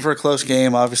I'm hoping for a close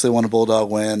game. Obviously want a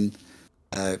Bulldog win.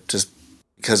 Just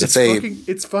because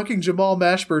it's fucking Jamal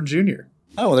Mashburn Jr.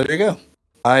 Oh, well, there you go.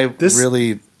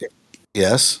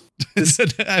 Yes.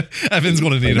 Evan's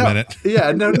going to need a minute.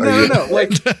 Yeah, no.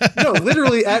 Like, no,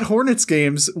 literally at Hornets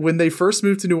games, when they first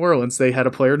moved to New Orleans, they had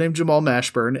a player named Jamal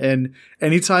Mashburn, and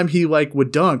anytime he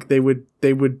would dunk, they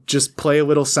would just play a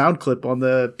little sound clip on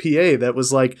the PA that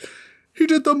was like, he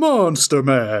did the Monster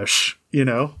Mash,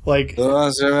 like the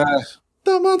Monster Mash.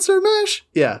 The Monster Mash.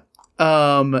 Yeah.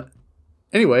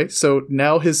 Anyway, so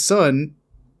now his son,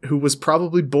 who was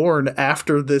probably born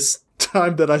after this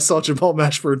time that I saw Jamal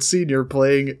Mashburn Sr.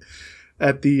 playing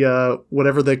at the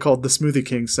whatever they called the Smoothie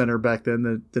King Center back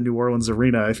then, the New Orleans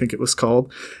Arena, I think it was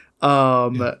called.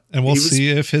 And we'll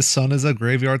see if his son is a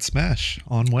graveyard smash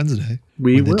on Wednesday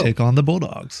when they take on the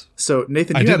Bulldogs. So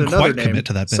Nathan, you had another name. Commit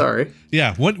to that bit. Sorry.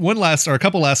 Yeah, a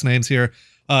couple last names here.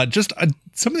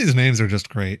 Some of these names are just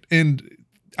great, and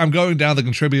I'm going down the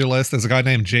contributor list. There's a guy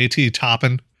named JT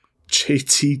Toppin.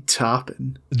 JT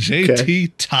Toppin.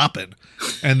 JT Toppin.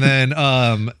 And then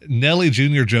Nelly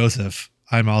Jr. Joseph,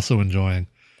 I'm also enjoying.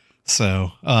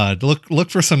 So look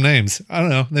for some names. I don't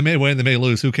know. They may win, they may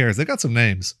lose. Who cares? They got some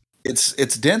names. It's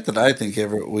Dent that I think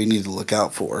we need to look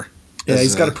out for. Yeah,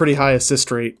 he's got a pretty high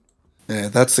assist rate. Yeah,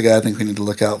 that's the guy I think we need to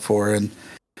look out for. And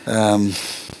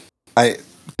I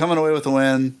coming away with a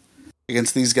win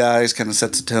against these guys kind of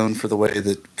sets a tone for the way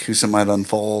that Coosa might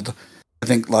unfold. I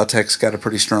think La Tech's got a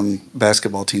pretty strong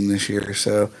basketball team this year,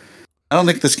 so I don't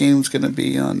think this game's going to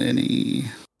be on any...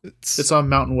 It's on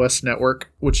Mountain West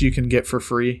Network, which you can get for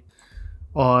free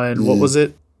on, what was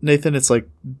it, Nathan? It's like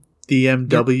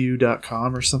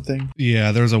themw.com or something.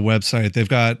 Yeah, there's a website. They've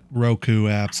got Roku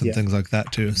apps and things like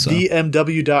that too. So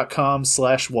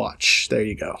themw.com/watch. There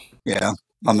you go. Yeah,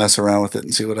 I'll mess around with it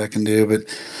and see what I can do, but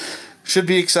should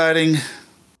be exciting.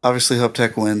 Obviously, hope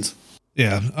Tech wins.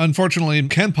 Yeah, unfortunately,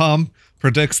 KenPom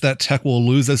predicts that Tech will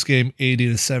lose this game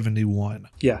 80-71.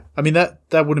 Yeah, I mean, that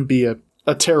wouldn't be a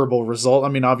terrible result. I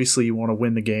mean, obviously you want to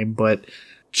win the game, but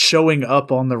showing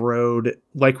up on the road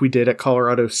like we did at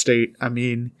Colorado State. I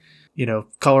mean,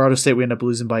 Colorado State, we end up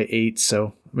losing by 8.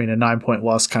 So, I mean, a 9-point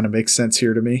loss kind of makes sense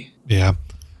here to me. Yeah.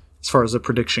 As far as the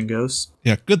prediction goes.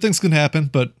 Yeah, good things can happen,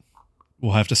 but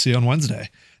we'll have to see on Wednesday.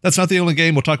 That's not the only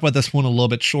game. We'll talk about this one a little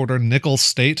bit shorter. Nicholls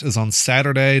State is on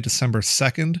Saturday, December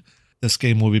 2nd. This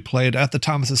game will be played at the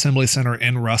Thomas Assembly Center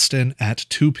in Ruston at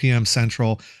 2 p.m.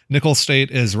 Central. Nicholls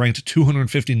State is ranked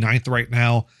 259th right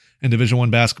now in Division I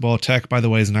basketball. Tech, by the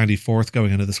way, is 94th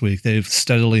going into this week. They've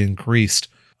steadily increased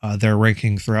their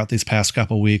ranking throughout these past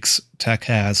couple weeks. Tech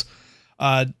has.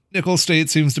 Nicholls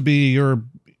State seems to be your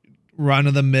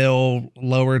run-of-the-mill,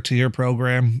 lower-tier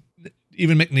program.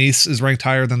 Even McNeese is ranked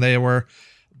higher than they were.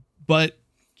 But,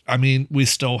 I mean, we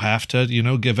still have to,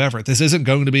 give effort. This isn't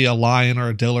going to be a Lyon or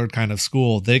a Dillard kind of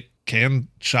school. They can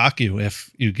shock you if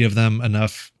you give them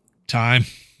enough time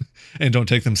and don't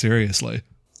take them seriously.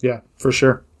 Yeah, for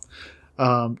sure.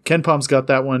 Ken Palm's got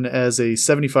that one as a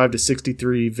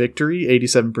 75-63 victory,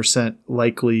 87%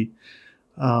 likely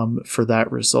for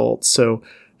that result. So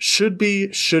should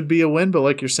be a win, but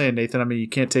like you're saying, Nathan, I mean, you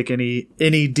can't take any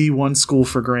D1 school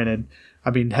for granted. I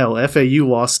mean, hell, FAU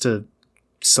lost to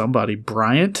somebody,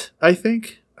 Bryant, I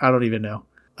think. I don't even know.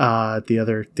 The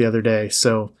other day.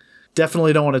 So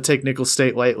definitely don't want to take Nicholls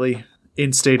State lightly.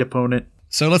 In-state opponent.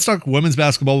 So let's talk women's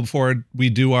basketball before we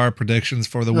do our predictions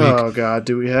for the week. Oh God,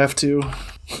 do we have to?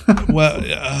 Well,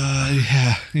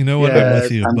 yeah, you know what, I'm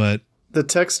with you, but the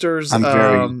Texters,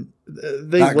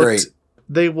 great.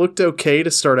 They looked okay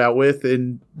to start out with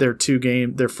in their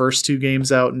first 2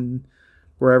 games out in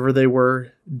wherever they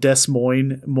were, Des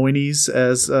Moines,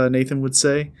 as Nathan would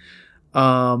say.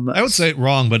 I would say it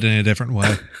wrong, but in a different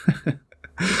way.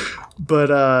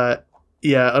 But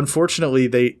yeah, unfortunately,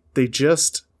 they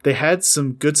had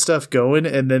some good stuff going,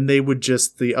 and then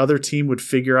the other team would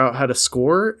figure out how to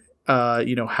score,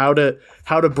 how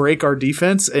to break our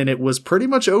defense, and it was pretty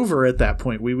much over at that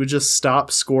point. We would just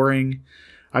stop scoring.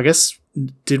 I guess,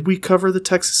 did we cover the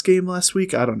Texas game last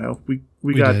week? I don't know.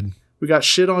 We got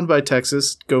shit on by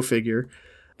Texas. Go figure.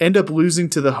 End up losing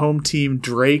to the home team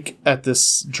Drake at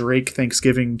this Drake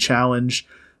Thanksgiving Challenge,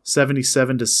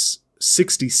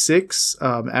 77-66,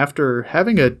 after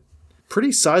having a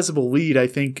pretty sizable lead, I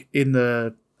think, in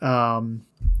the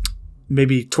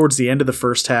maybe towards the end of the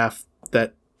first half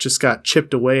that just got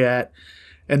chipped away at.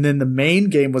 And then the main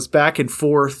game was back and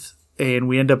forth, and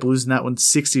we end up losing that one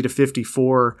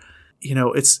 60-54.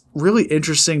 It's really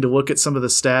interesting to look at some of the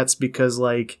stats because,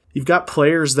 like, you've got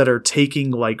players that are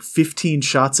taking like 15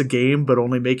 shots a game but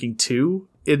only making 2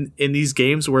 in these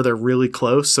games where they're really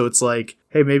close. So it's like,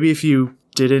 hey, maybe if you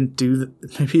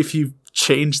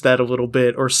changed that a little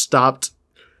bit or stopped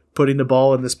putting the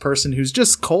ball in this person who's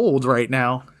just cold right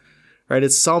now, right?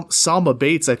 It's Salma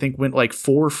Bates, I think, went like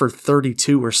 4 for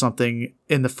 32 or something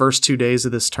in the first 2 days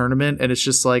of this tournament. And it's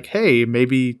just like, hey,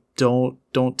 maybe don't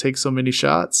take so many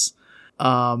shots.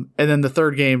 And then the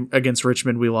third game against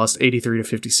Richmond, we lost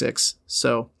 83-56.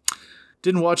 So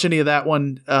didn't watch any of that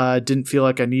one. Didn't feel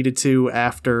like I needed to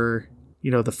after,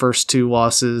 the first 2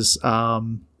 losses.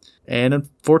 And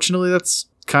unfortunately, that's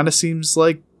kind of seems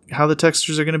like how the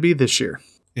Texters are going to be this year.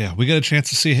 Yeah, we get a chance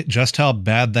to see just how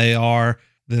bad they are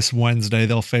this Wednesday.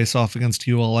 They'll face off against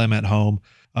ULM at home.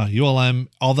 ULM,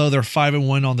 although they're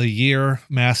 5-1 on the year,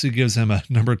 Massey gives them a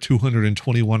number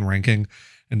 221 ranking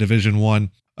in Division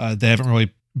I. They haven't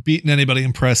really beaten anybody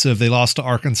impressive. They lost to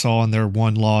Arkansas in their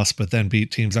one loss, but then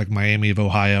beat teams like Miami of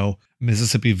Ohio,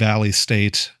 Mississippi Valley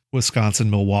State, Wisconsin,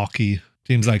 Milwaukee,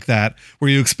 teams like that,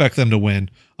 where you expect them to win.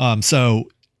 So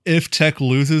if Tech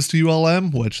loses to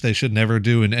ULM, which they should never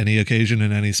do in any occasion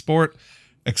in any sport,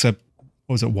 except,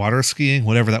 what was it, water skiing?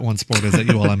 Whatever that one sport is that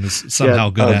ULM is somehow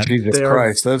good at. Jesus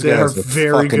Christ. Those they guys are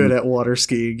very good at water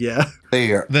skiing, yeah.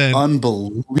 They are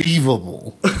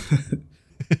unbelievable.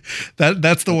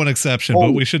 That's the one exception,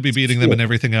 but we should be beating them in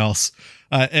everything else.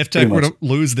 If Tech were to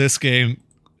lose this game,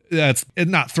 that's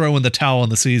not throwing the towel in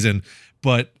the season,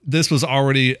 but this was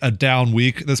already a down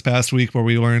week this past week where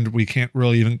we learned we can't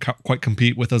really even quite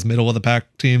compete with those middle of the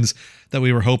pack teams that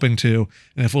we were hoping to.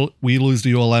 And if we lose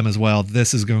to ULM as well,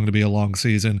 this is going to be a long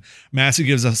season. Massey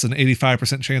gives us an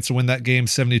 85% chance to win that game,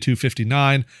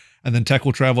 72-59. And then Tech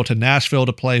will travel to Nashville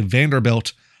to play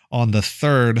Vanderbilt on the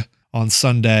 3rd on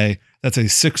Sunday. That's a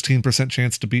 16%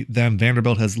 chance to beat them.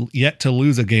 Vanderbilt has yet to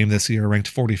lose a game this year,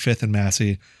 ranked 45th in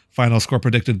Massey. Final score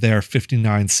predicted there,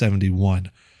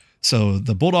 59-71. So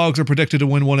the Bulldogs are predicted to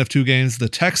win 1 of 2 games. The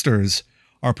Texters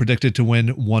are predicted to win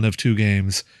 1 of 2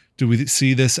 games. Do we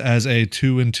see this as a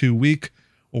 2-2 week,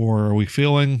 or are we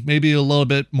feeling maybe a little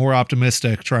bit more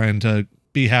optimistic, trying to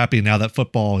be happy now that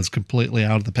football is completely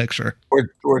out of the picture?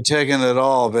 We're taking it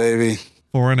all, baby.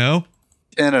 4-0?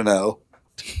 10-0.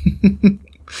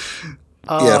 Yeah,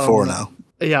 4-0.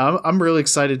 Yeah, I'm really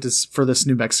excited for this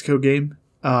New Mexico game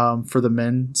for the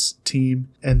men's team.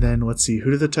 And then let's see,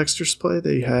 who do the Texters play?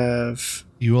 They have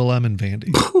ULM and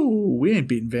Vandy. Ooh, we ain't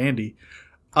beating Vandy.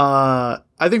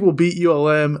 I think we'll beat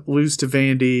ULM, lose to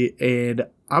Vandy, and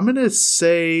I'm going to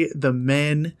say the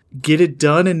men get it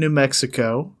done in New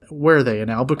Mexico. Where are they? In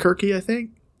Albuquerque, I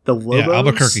think? The Lobos? Yeah,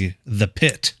 Albuquerque, the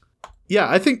pit. Yeah,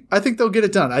 I think they'll get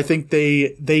it done. I think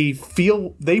they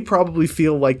probably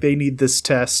feel like they need this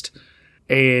test.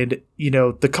 And,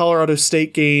 the Colorado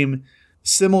State game,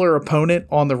 similar opponent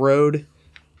on the road,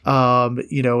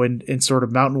 in sort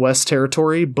of Mountain West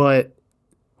territory, but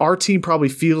our team probably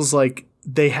feels like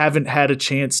they haven't had a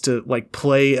chance to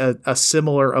play a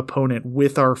similar opponent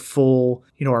with our full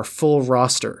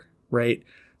roster, right?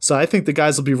 So I think the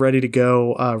guys will be ready to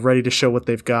go, ready to show what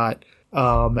they've got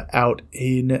out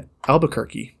in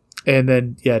Albuquerque. And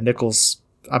then, Nichols,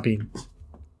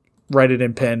 write it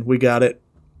in pen. We got it.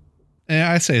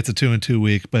 Yeah, I say it's a 2-2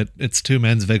 week, but it's 2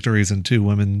 men's victories and 2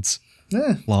 women's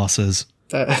losses.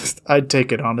 I'd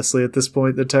take it, honestly, at this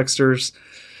point. The Texters,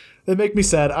 they make me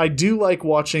sad. I do like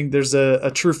watching. There's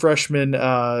a true freshman,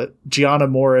 Gianna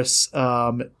Morris.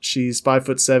 She's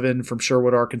 5'7" from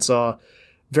Sherwood, Arkansas.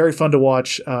 Very fun to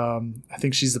watch. I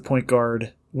think she's the point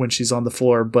guard when she's on the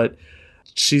floor, but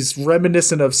she's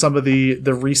reminiscent of some of the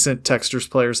recent Texters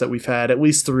players that we've had, at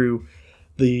least through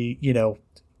the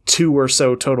 2 or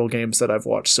so total games that I've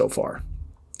watched so far.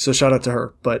 So shout out to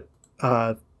her. But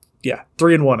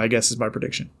 3-1, I guess, is my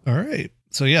prediction. All right.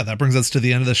 So that brings us to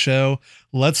the end of the show.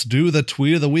 Let's do the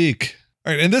tweet of the week.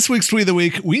 All right. In this week's tweet of the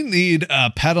week, we need a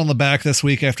pat on the back this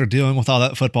week after dealing with all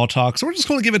that football talk. So we're just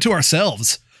going to give it to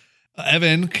ourselves.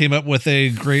 Evan came up with a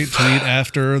great tweet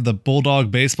after the Bulldog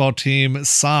baseball team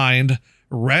signed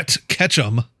Rhett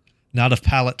Ketchum, not of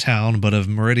Pallet Town, but of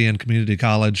Meridian Community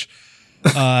College.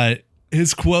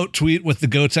 His quote tweet with the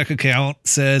GoTech account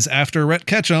says, "After Rhett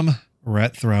Ketchum,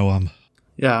 Rhett throw him."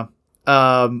 Yeah.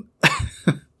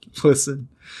 Listen,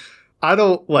 I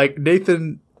don't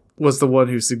Nathan was the one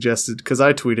who suggested, because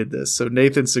I tweeted this. So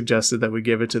Nathan suggested that we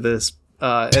give it to this.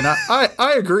 And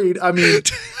I agreed.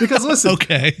 Because listen,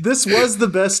 okay, this was the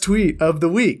best tweet of the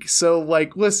week. So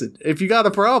listen, if you got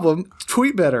a problem,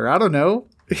 tweet better. I don't know.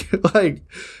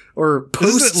 Or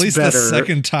post this is at least better. The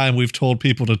second time we've told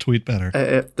people to tweet better.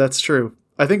 That's true.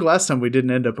 I think last time we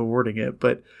didn't end up awarding it.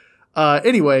 But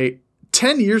anyway,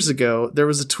 10 years ago, there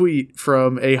was a tweet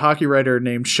from a hockey writer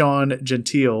named Sean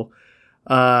Gentile.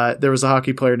 There was a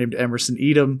hockey player named Emerson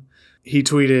Edom. He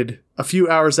tweeted, "A few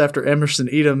hours after Emerson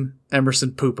Edom,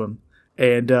 Emerson poop him."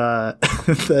 And that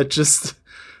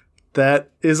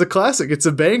is a classic. It's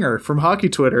a banger from hockey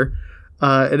Twitter.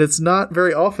 And it's not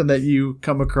very often that you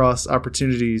come across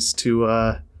opportunities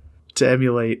to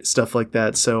emulate stuff like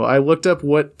that. So I looked up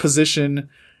what position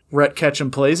Rhett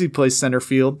Ketchum plays. He plays center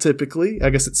field typically. I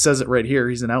guess it says it right here.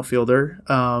 He's an outfielder.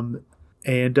 So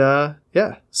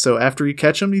after you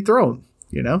catch him, you throw him.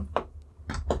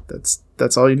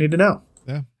 That's all you need to know.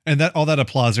 Yeah, and all that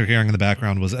applause you're hearing in the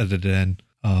background was edited in,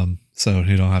 so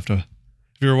you don't have to. If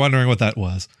you were wondering what that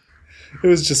was, it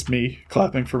was just me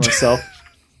clapping for myself.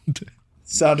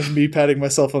 Sound of me patting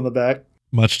myself on the back.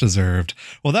 Much deserved.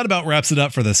 Well, that about wraps it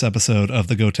up for this episode of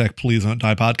the Go Tech Please Don't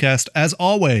Die podcast. As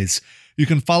always, you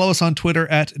can follow us on Twitter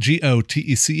at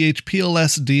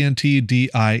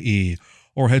GOTECHPLSDNTDIE,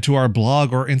 or head to our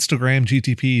blog or Instagram,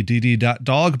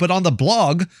 gtpdd.dog. But on the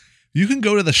blog, you can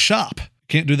go to the shop.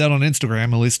 Can't do that on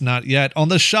Instagram, at least not yet. On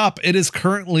the shop, it is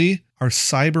currently our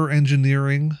Cyber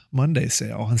Engineering Monday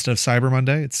sale. Instead of Cyber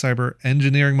Monday, it's Cyber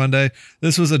Engineering Monday.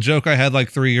 This was a joke I had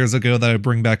 3 years ago that I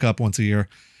bring back up once a year,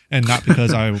 and not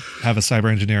because I have a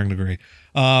cyber engineering degree.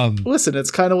 Listen,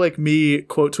 it's kind of like me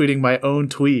quote tweeting my own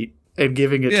tweet and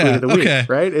giving it tweet of the week,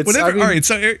 right? All right,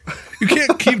 so you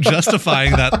can't keep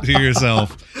justifying that to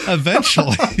yourself.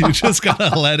 Eventually, you just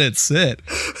gotta let it sit.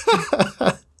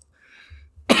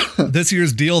 This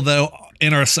year's deal, though,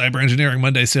 in our Cyber Engineering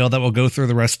Monday sale that will go through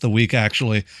the rest of the week,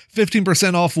 actually,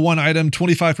 15% off 1 item,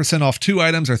 25% off 2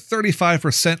 items, or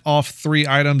 35% off 3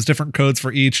 items, different codes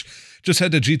for each. Just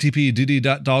head to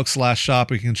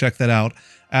gtpdd.dog/shop. You can check that out.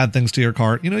 Add things to your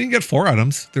cart. You can get 4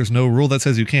 items. There's no rule that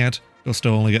says you can't. You'll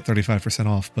still only get 35%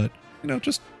 off, but,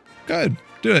 just go ahead.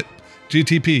 Do it.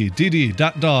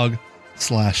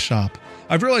 gtpdd.dog/shop.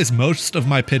 I've realized most of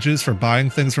my pitches for buying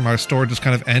things from our store just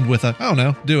kind of end with I don't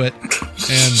know, do it.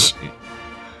 And,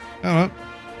 I don't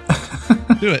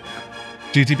know, do it.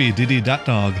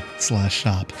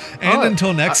 gtpdd.dog/shop. And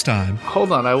until next time.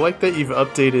 Hold on. I like that you've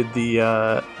updated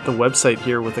the website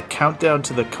here with a countdown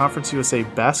to the Conference USA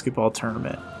basketball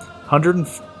tournament.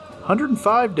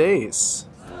 105 days.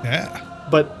 Yeah.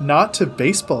 But not to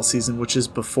baseball season, which is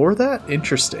before that?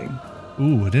 Interesting.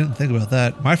 Ooh, I didn't think about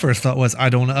that. My first thought was I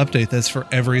don't want to update this for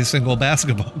every single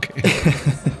basketball game.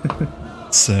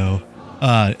 So,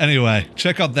 anyway,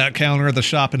 check out that calendar, the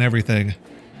shop, and everything.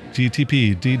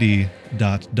 gtpdd.dog.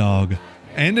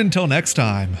 And until next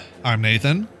time, I'm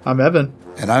Nathan. I'm Evan.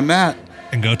 And I'm Matt.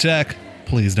 And go Tech.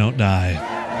 Please don't die.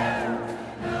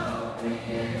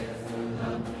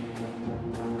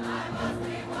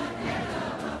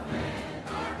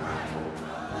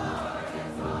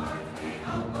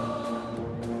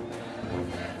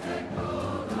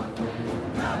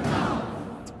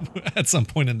 At some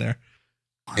point in there.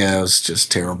 Yeah, it was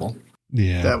just terrible.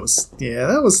 Yeah. That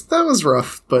was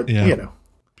rough, but you know.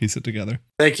 Piece it together.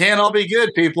 They can't all be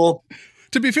good, people.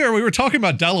 To be fair, we were talking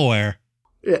about Delaware.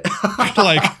 Yeah.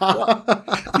 Like, how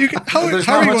are you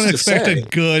going to expect a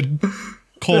good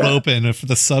cold open if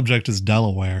the subject is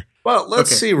Delaware? Well,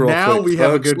 let's see real quick. Now we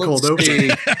have a good cold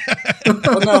open.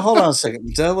 Oh, no, hold on a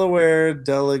second. Delaware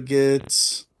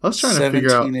delegates. I was trying to figure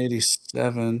out.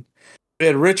 1787. We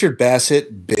had Richard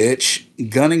Bassett, bitch.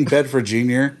 Gunning Bedford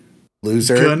Jr.,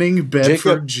 loser. Gunning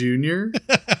Bedford Jr.?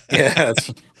 Yeah.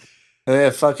 They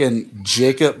have fucking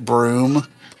Jacob Broom,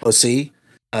 pussy.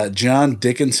 John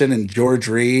Dickinson and George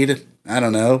Reed. I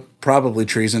don't know. Probably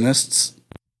treasonists.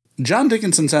 John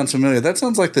Dickinson sounds familiar. That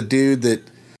sounds like the dude that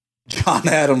John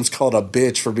Adams called a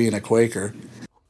bitch for being a Quaker.